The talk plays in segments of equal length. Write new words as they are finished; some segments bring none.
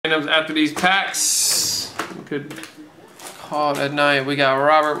After these packs, we could call it at night. We got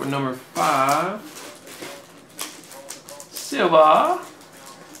Robert with number 5, Silva,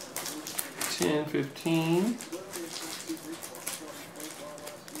 10, 15,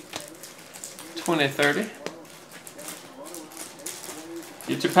 20, 30.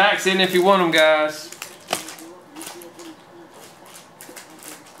 Get your packs in if you want them, guys.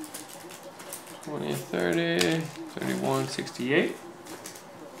 20, 30, 31, 68.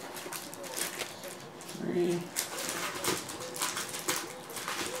 3,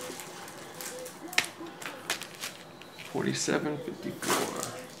 47, 54.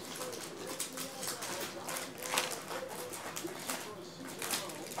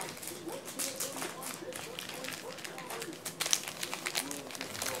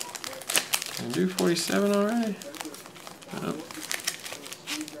 Can I do 47 already? Nope.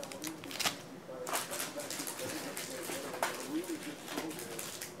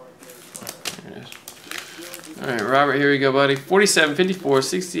 Alright, Robert, here we go, buddy. 47, 54,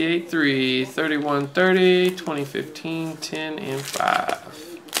 68, 3, 31, 30, 20, 15, 10, and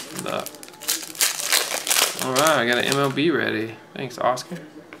 5. Luck. Alright, I got an MLB ready. Thanks, Oscar.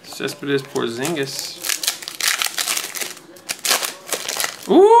 Cespedes Porzingis.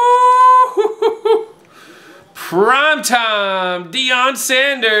 Ooh! Prime time! Deion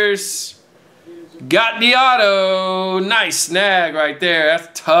Sanders. Got the auto. Nice snag right there.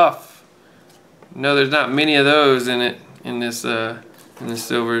 That's tough. No, there's not many of those in it, in the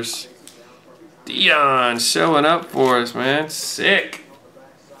silvers. Deion showing up for us, man. Sick.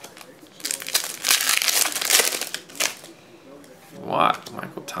 Watt,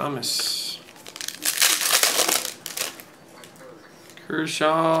 Michael Thomas.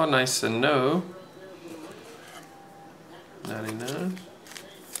 Kershaw, nice to know. 99.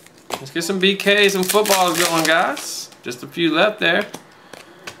 Let's get some BKs and footballs going, guys. Just a few left there.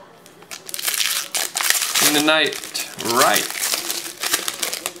 In the night, right.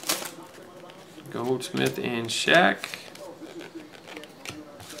 Goldsmith and Shaq.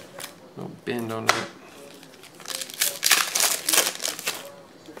 No bend on that.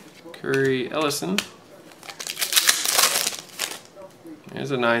 Curry, Ellison.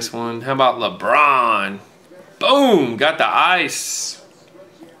 There's a nice one. How about LeBron? Boom! Got the ice.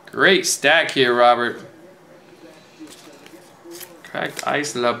 Great stack here, Robert. Cracked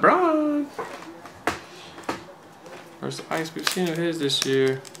ice LeBron. First ice we've seen of his this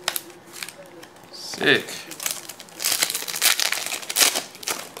year. Sick.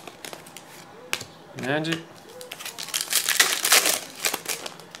 Magic.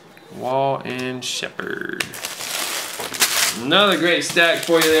 Wall and Shepherd. Another great stack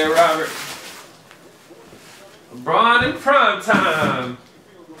for you there, Robert. LeBron in prime time.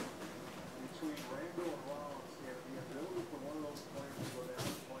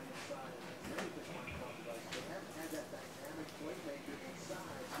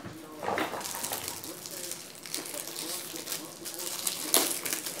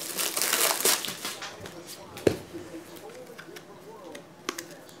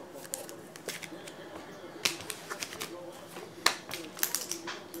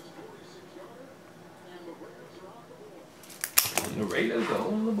 The Raiders are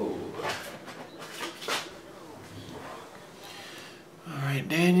on the board. Alright,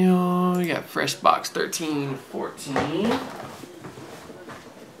 Daniel. We got fresh box 13, 14.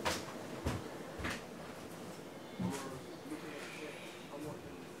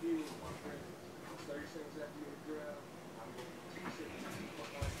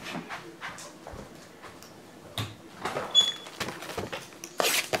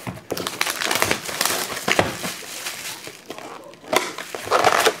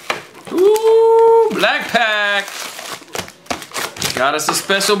 Black pack. Got us a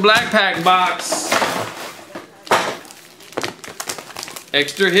special black pack box.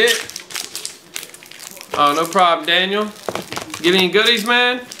 Extra hit. Oh, no problem, Daniel. Get any goodies,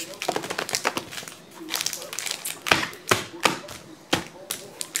 man?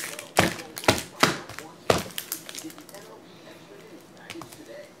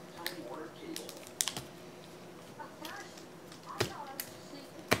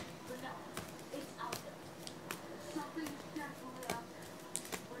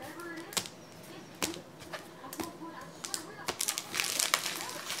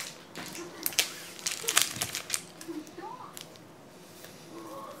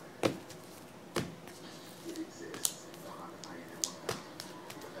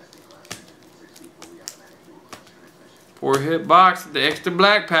 Four hit box, the extra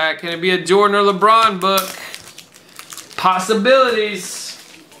black pack. Can it be a Jordan or LeBron book? Possibilities.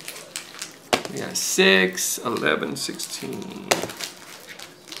 We got 6, 11, 16.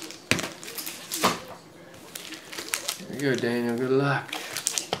 you go, Daniel. Good luck.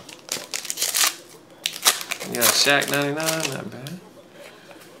 You got a Shaq 99, not bad.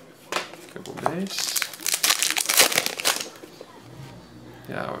 Couple base.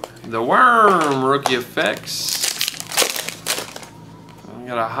 Yeah, the Worm rookie effects. We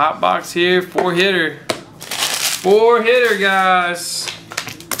got a hot box here, 4-hitter. 4-hitter, guys.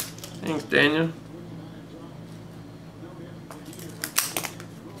 Thanks, Daniel.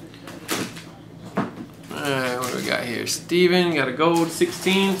 Alright, what do we got here? Steven, got a gold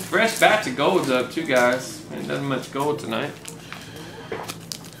 16. Fresh batch of golds up too, guys. Ain't done much gold tonight.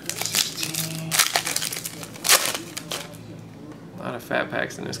 16. A lot of fat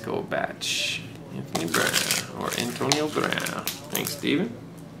packs in this gold batch. Anthony Brown, or Antonio Brown. Thanks, Steven.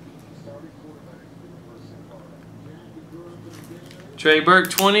 Trey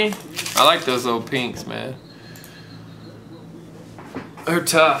Burke 20. I like those little pinks, man. They're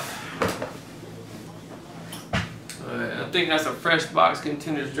tough. I think that's a fresh box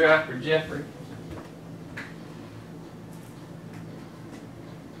contenders draft for Jeffrey.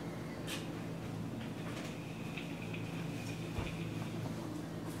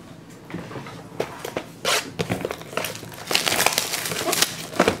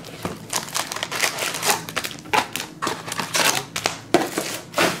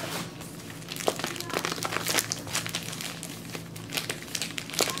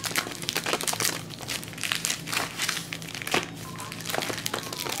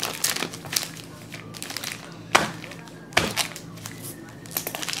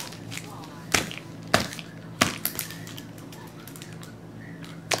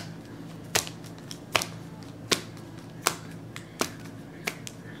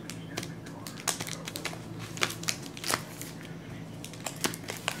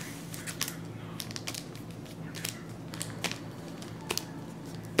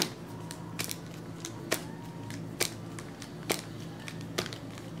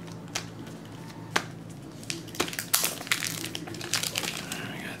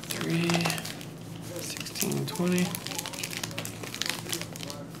 I got 16, 20.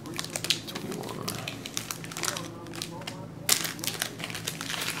 21.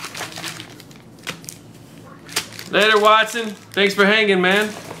 Later, Watson. Thanks for hanging, man.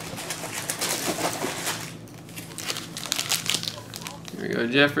 Here we go,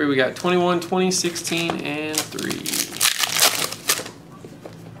 Jeffrey. We got 21, 20, 16, and 3.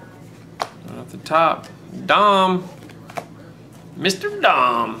 At the top, Dom. Mr.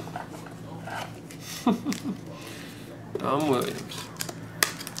 Dom. Dom Williams.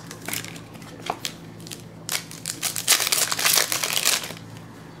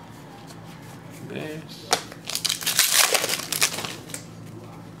 Base.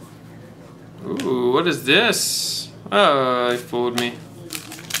 Ooh, what is this? Oh, they fooled me.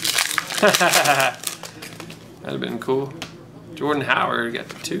 That'd have been cool. Jordan Howard got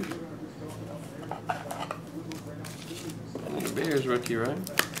the 2. Bears rookie, right?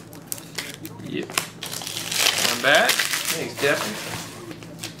 Yep. I'm back. Thanks, Jeffrey.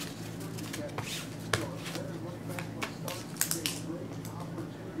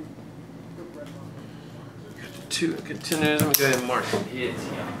 Got the 2 contenders. I'm gonna go ahead and mark some hits.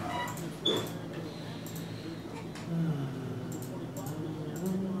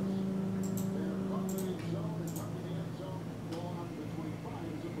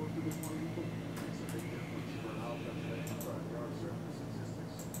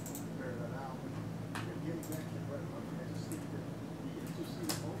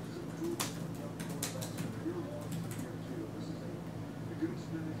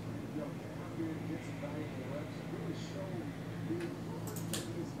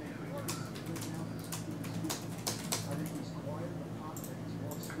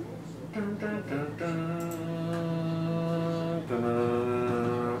 Dun, dun, dun, dun. Dun,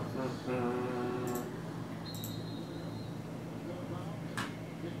 dun, dun.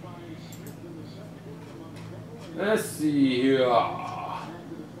 Let's see here.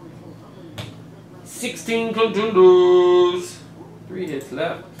 16 contenders. 3 hits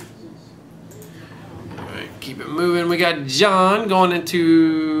left. Alright, keep it moving. We got John going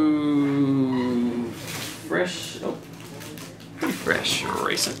into fresh. Oh, pretty fresh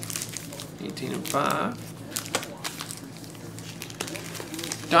racing. 18 and 5.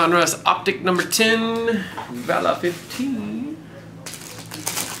 Don Russ Optic number 10. Valor 15.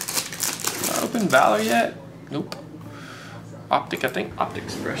 Did I open Valor yet? Nope. Optic, I think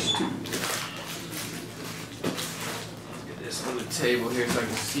Optic's fresh too. Get this on the table here so I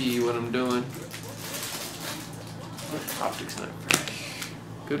can see what I'm doing. Optic's not fresh.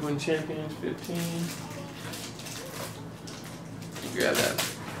 Goodwin Champions 15. Grab that.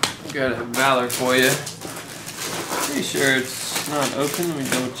 Got a Valor for you. Pretty sure it's not open. Let me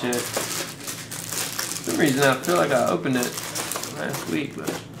double check. For some reason I feel like I opened it last week, but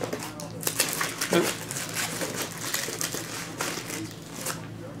nope.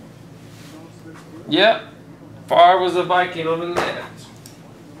 Yep. Far was a Viking on the net.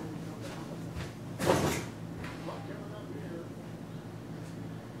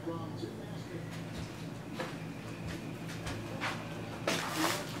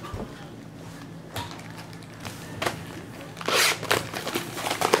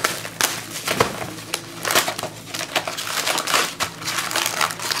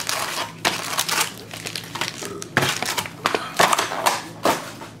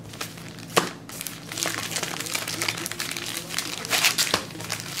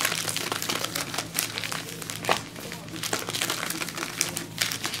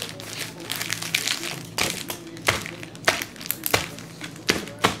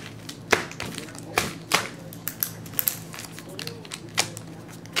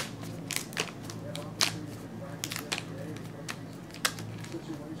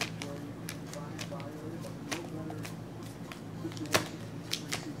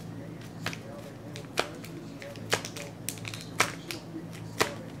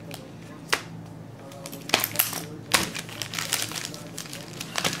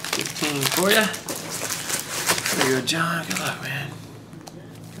 For you. There you go, John. Good luck, man.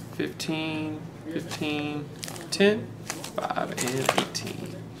 15, 15, 10, 5, and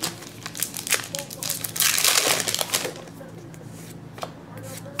 18.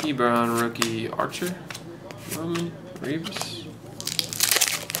 Ebron rookie Archer. Roman Reeves.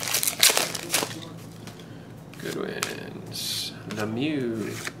 Good wins.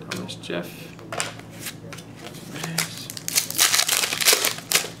 Lemieux. Thomas Jeff.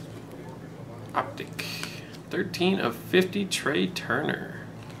 Optic. 13 of 50 Trey Turner.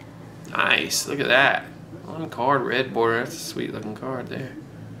 Nice. Look at that. On card red border. That's a sweet looking card there.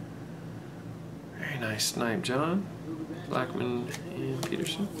 Very nice snipe, John. Blackman and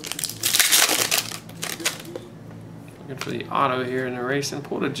Peterson. Looking for the auto here in the racing.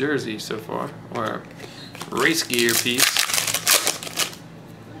 Pulled a jersey so far. Or a race gear piece.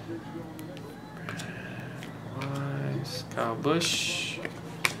 Wise. Kyle Busch.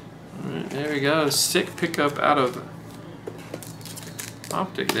 There we go. Sick pickup out of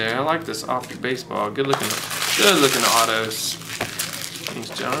Optic there. I like this Optic baseball. Good looking autos. Thanks,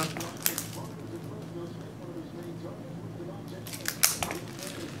 John.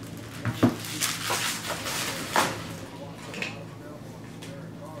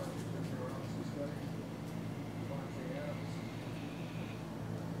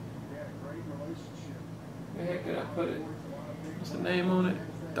 Where the heck did I put it? What's the name on it?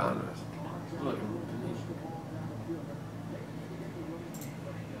 Donovan. Look.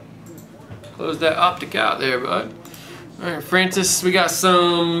 Close that Optic out there, bud. Alright, Francis, we got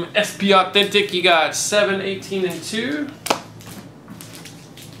some SP Authentic. You got 7, 18, and 2.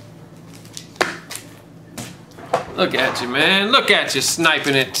 Look at you, man. Look at you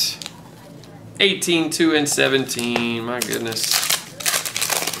sniping it. 18, 2, and 17. My goodness.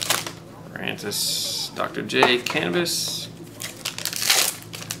 Francis, Dr. J Canvas.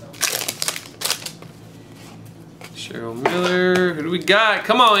 Cheryl Miller. Who do we got?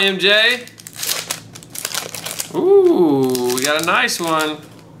 Come on, MJ. Ooh, we got a nice one.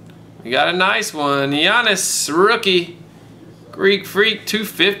 We got a nice one. Giannis, rookie. Greek Freak,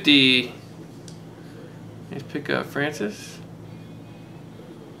 250. Let's pick up Francis.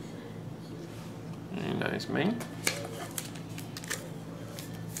 Very nice, man.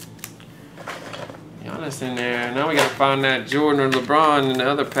 Giannis in there. Now we gotta find that Jordan or LeBron in the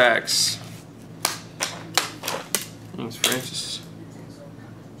other packs. Thanks, Francis.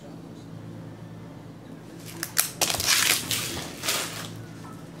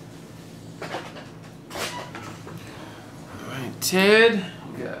 Alright, Ted.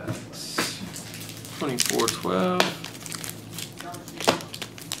 We got 24-12.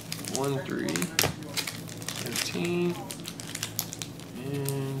 1-3. 13.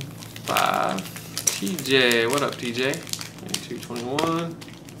 And 5. TJ. What up, TJ? 22-21.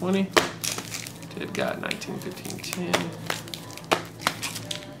 20. Ted got 19, 15, 10.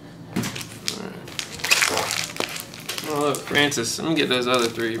 Alright. Oh, look, Francis. Let me get those other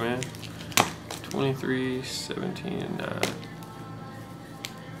three, man. 23, 17, and 9.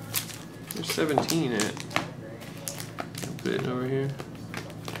 Where's 17 at? I'll put it over here.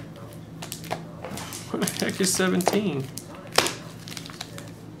 What the heck is 17?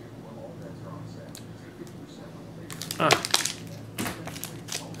 Ah.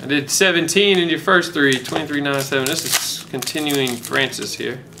 I did 17 in your first three, 23, 9, 7. This is continuing Francis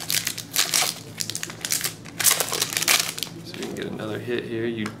here. get another hit here.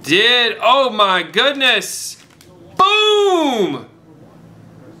 You did. Oh my goodness. Boom.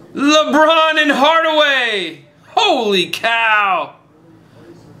 LeBron and Hardaway. Holy cow.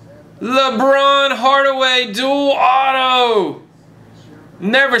 LeBron Hardaway dual auto.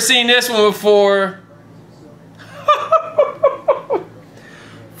 Never seen this one before.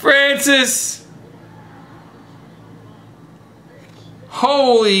 Francis.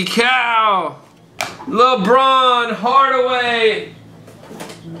 Holy cow. LeBron Hardaway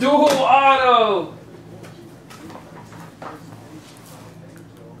dual auto.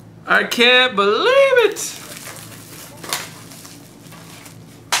 I can't believe it.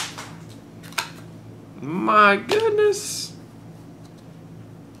 My goodness.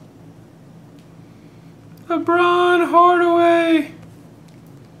 LeBron Hardaway.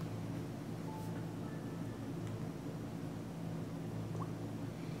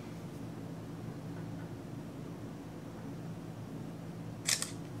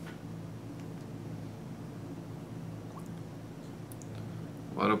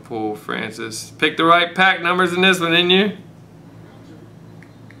 What a pull, Francis. Pick the right pack numbers in this one, didn't you?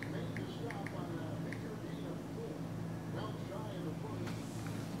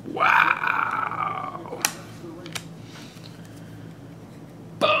 Wow.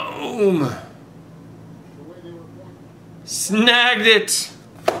 Boom. Snagged it.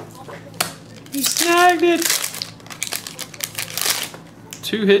 He snagged it.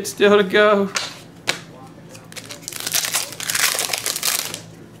 2 hits still to go.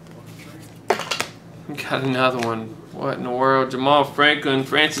 Got another one. What in the world? Jamal Franklin.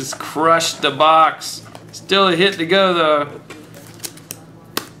 Francis crushed the box. Still a hit to go though.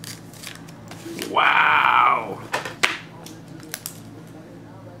 Wow.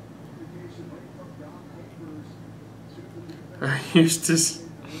 Eustace.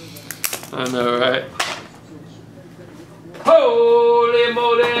 I know, right? Holy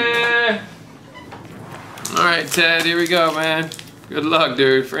moly. Alright, Ted, here we go, man. Good luck,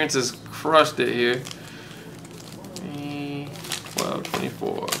 dude. Francis crushed it here. 12,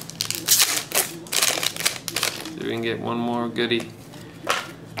 24. See if we can get one more goodie.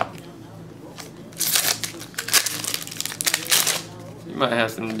 You might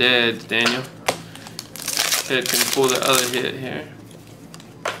have some deads, Daniel. Ted can pull the other hit here.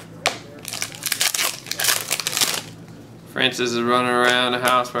 Francis is running around the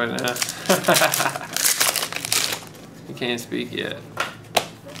house right now. He can't speak yet.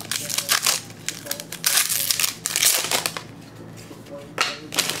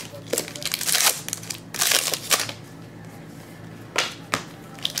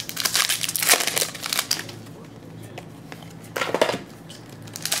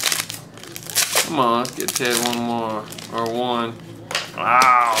 Come on, let's get Ted one more. Or one.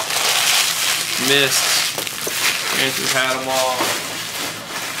 Wow. Missed. Francis had them all.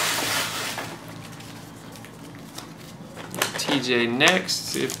 TJ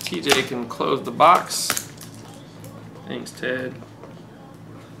next. See if TJ can close the box. Thanks, Ted.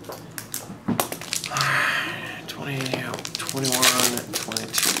 20, 21,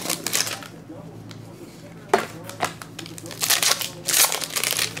 22.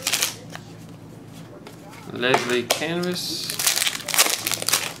 Leslie Canvas.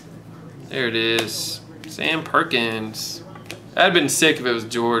 There it is. Sam Perkins. That'd been sick if it was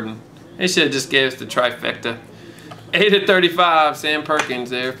Jordan. They should have just gave us the trifecta. 8/35, Sam Perkins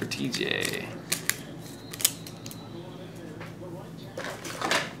there for TJ.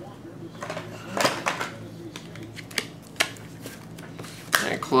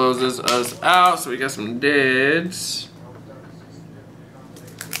 That closes us out, so we got some deads.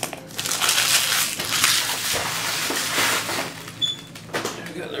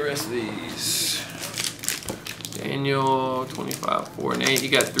 These. Daniel, 25, 4, and 8. You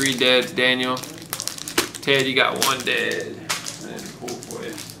got 3 deads, Daniel. Ted, you got 1 dead. And pull for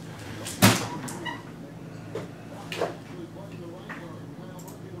you.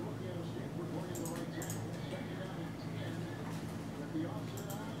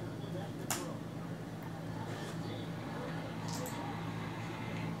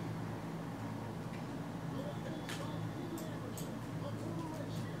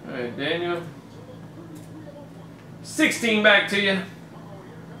 Alright, Daniel. 16 back to you.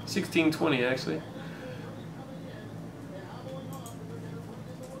 16-20 actually.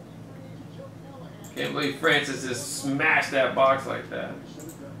 Can't believe Francis just smashed that box like that.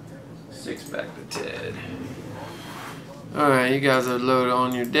 6 back to Ted. Alright, you guys are loaded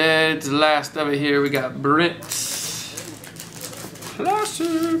on your deads. Last of it here, we got Brent.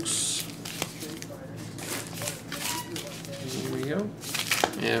 Classics. Here we go.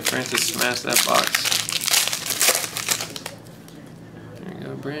 Yeah, Francis smashed that box.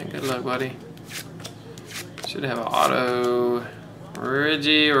 Brent, good luck, buddy. Should have an auto.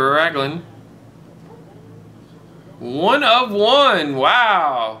 Reggie Ragland. 1 of 1.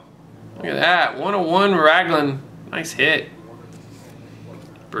 Wow. Look at that. 1 of 1 Ragland. Nice hit.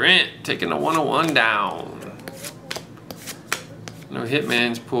 Brent taking the 1 of 1 down. No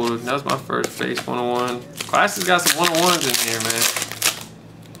Hitman's pulled. That was my first base 1 of 1. Class has got some 1 of 1s in here, man.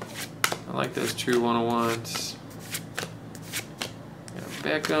 I like those true 1 of 1s. Got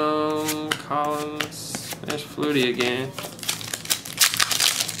Beckham, Collins. There's Flutie again.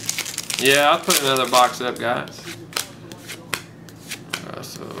 Yeah, I'll put another box up, guys.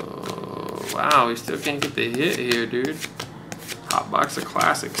 So, wow, we still can't get the hit here, dude. Hot box of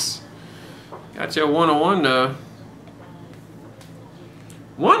classics. Got you a 1 of 1 though.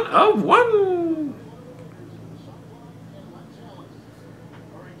 1 of 1.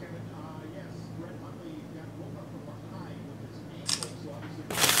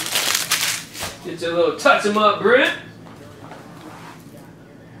 Get you a little touch 'em up, Brent.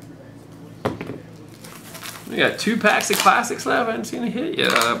 We got 2 packs of classics left. I haven't seen a hit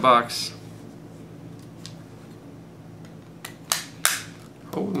yet out of that box.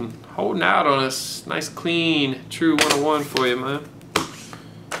 Holding out on us. Nice, clean, true 1 of 1 for you, man.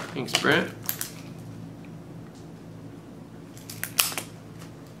 Thanks, Brent.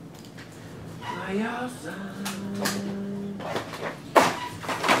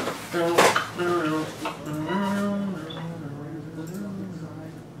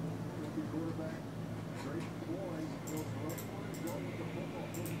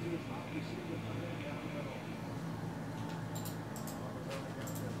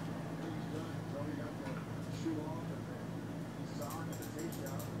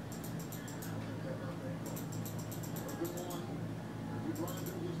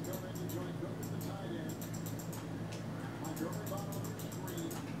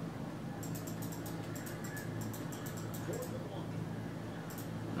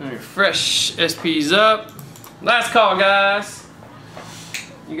 Alright, fresh SP's up. Last call, guys.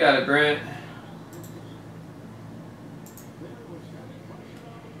 You got it, Brent.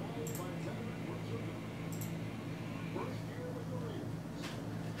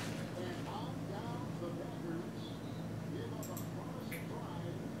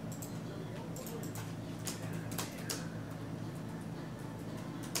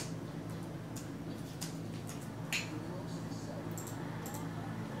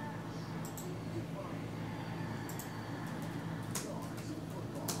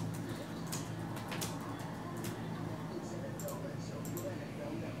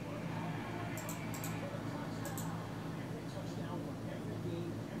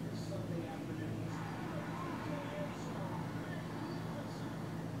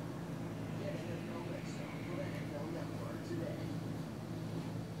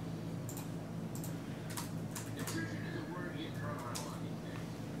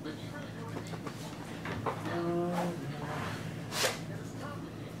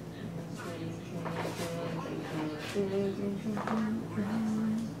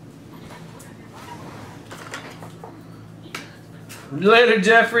 Later,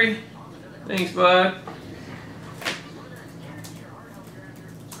 Jeffrey. Thanks, bud.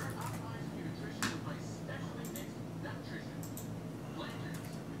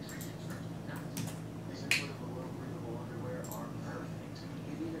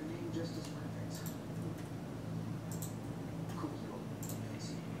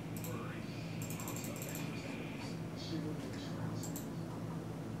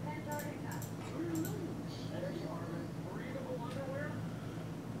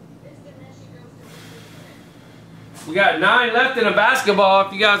 We got 9 left in a basketball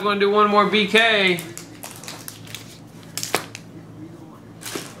if you guys want to do one more BK.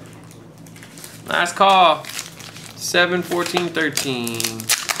 Last call. 7, 14, 13.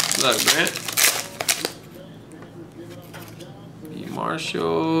 Look, Brent. B.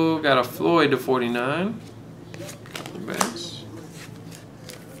 Marshall. Got a Floyd to 49. Best.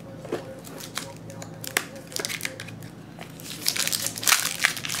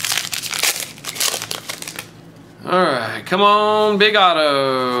 Alright, come on, big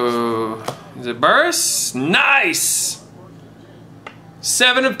auto. Is it Burris? Nice!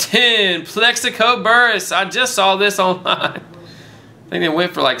 7 of 10, Plexico Burris. I just saw this online. I think it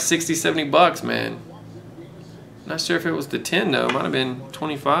went for like 60, 70 bucks, man. Not sure if it was the 10 though. Might have been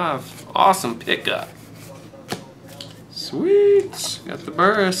 25. Awesome pickup. Sweet. Got the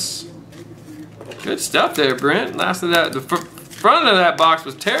Burris. Good stuff there, Brent. Last of that, the front of that box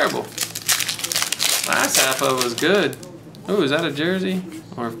was terrible. Last half of it was good. Oh, is that a jersey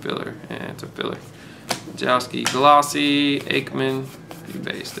or a filler? Yeah, it's a filler. Jowski, Glossy, Aikman,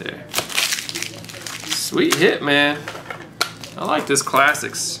 Base there. Sweet hit, man. I like this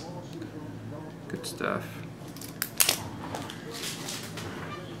classics. Good stuff.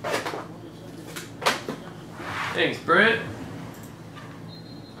 Thanks, Brent.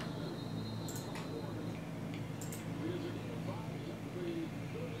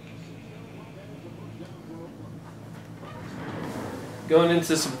 Going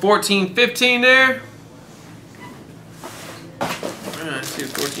into some 14-15 there. Alright, see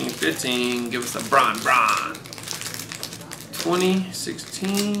 14-15. Give us a bron.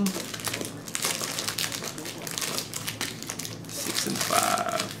 20-16. 6 and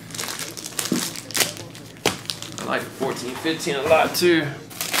 5. I like 14-15 a lot too.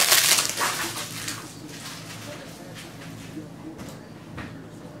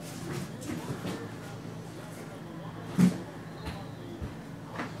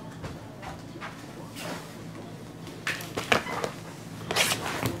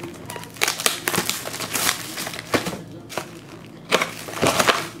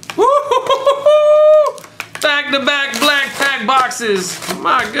 Back-to-back black pack boxes.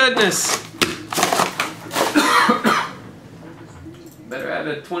 My goodness. Better add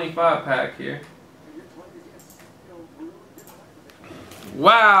a 25 pack here.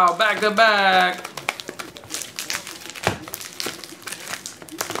 Wow, back-to-back.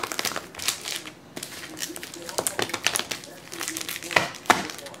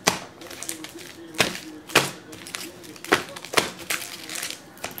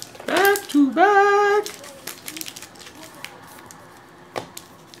 Back-to-back.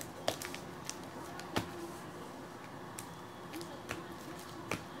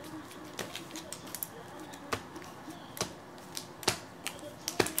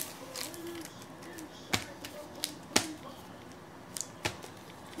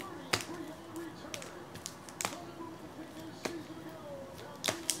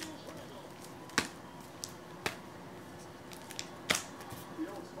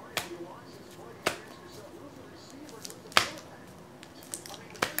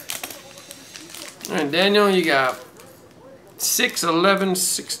 All right, Daniel, you got 6, 11,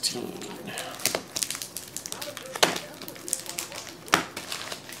 16.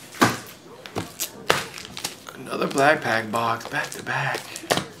 Another black pack box, back to back.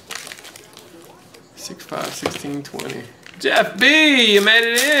 6, 5, 16, 20. Jeff B, you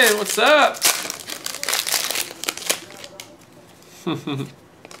made it in. What's up?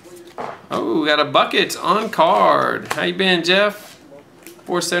 Oh, we got a bucket on card. How you been, Jeff?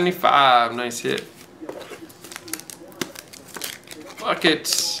 475, nice hit.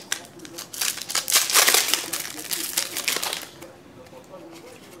 Buckets.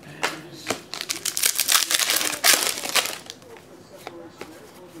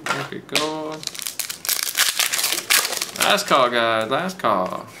 Bucket gold. Last call, guys. Last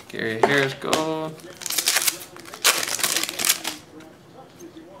call. Gary Harris gold.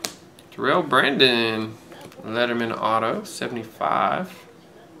 Terrell Brandon. Letterman auto. 75.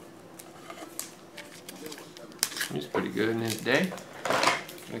 He's pretty good in his day.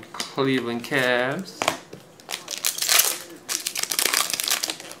 The Cleveland Cavs.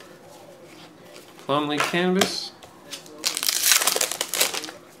 Plumlee canvas.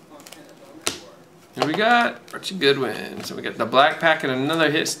 And we got Archie Goodwin. So we got the black pack and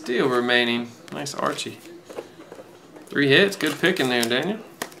another hit still remaining. Nice Archie. 3 hits. Good pick in there, Daniel.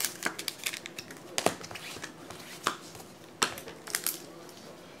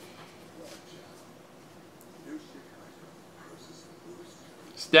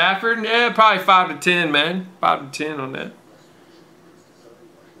 Stafford, yeah, probably 5 to 10, man. 5 to 10 on that.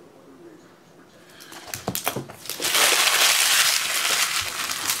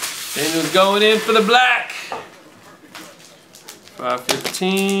 Daniel's going in for the black.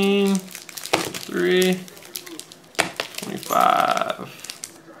 5-15, 3,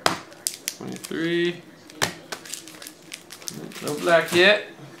 25, 23. No black yet.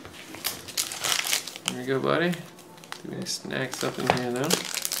 There you go, buddy. Do any snacks up in here though.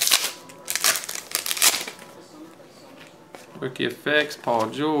 Rookie effects,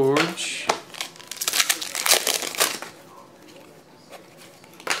 Paul George.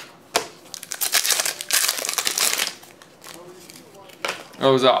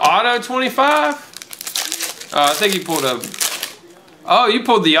 Oh, was it auto 25? Oh, I think you pulled a. Oh, you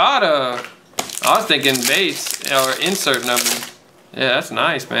pulled the auto. I was thinking base or insert number. Yeah, that's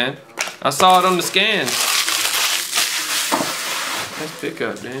nice, man. I saw it on the scan. Nice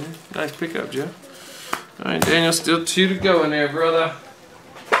pickup, Daniel. Nice pickup, Joe. All right, Daniel, still 2 to go in there, brother.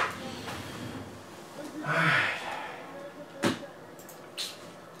 All right.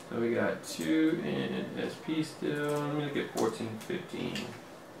 So we got 2 in SP still. Let me look at 14, 15.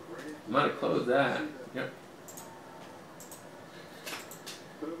 Might have closed that. Yep.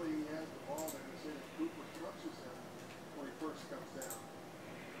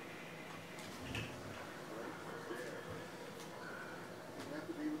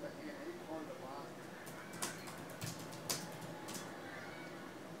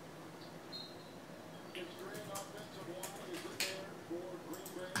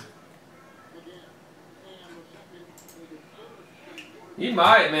 He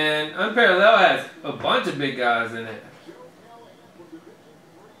might, man. Unparalleled has a bunch of big guys in it.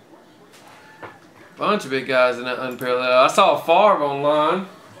 Bunch of big guys in that Unparalleled. I saw a Favre online.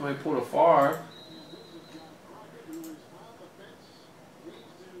 Somebody pulled a Favre.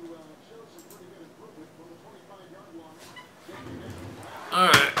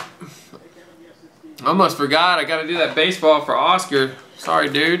 Alright. I almost forgot. I got to do that baseball for Oscar. Sorry,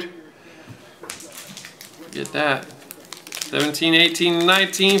 dude. Get that. 17, 18,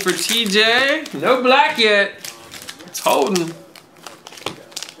 19 for TJ. No black yet. It's holding.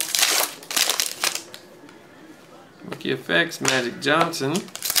 Rookie Effects, Magic Johnson.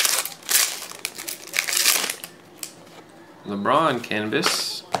 LeBron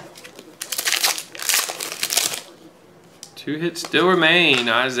canvas. 2 hits still remain.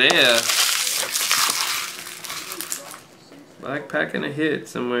 Isaiah. Black pack and a hit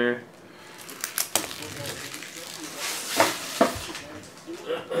somewhere.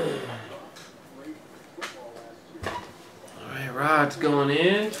 Alright, Rod's going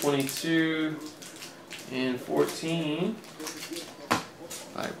in. 22 and 14.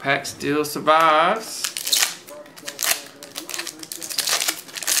 Black pack still survives.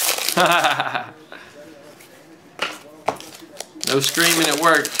 No screaming at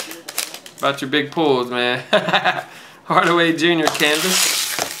work about your big pulls, man. Hardaway Jr. canvas.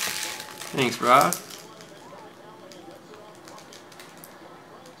 Thanks, Rod.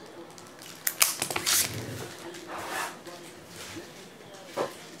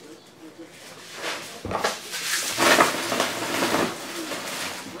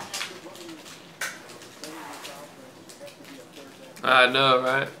 I know,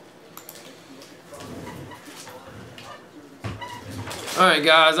 right? Alright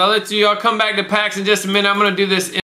guys, I'll let you all come back to packs in just a minute. I'm going to do this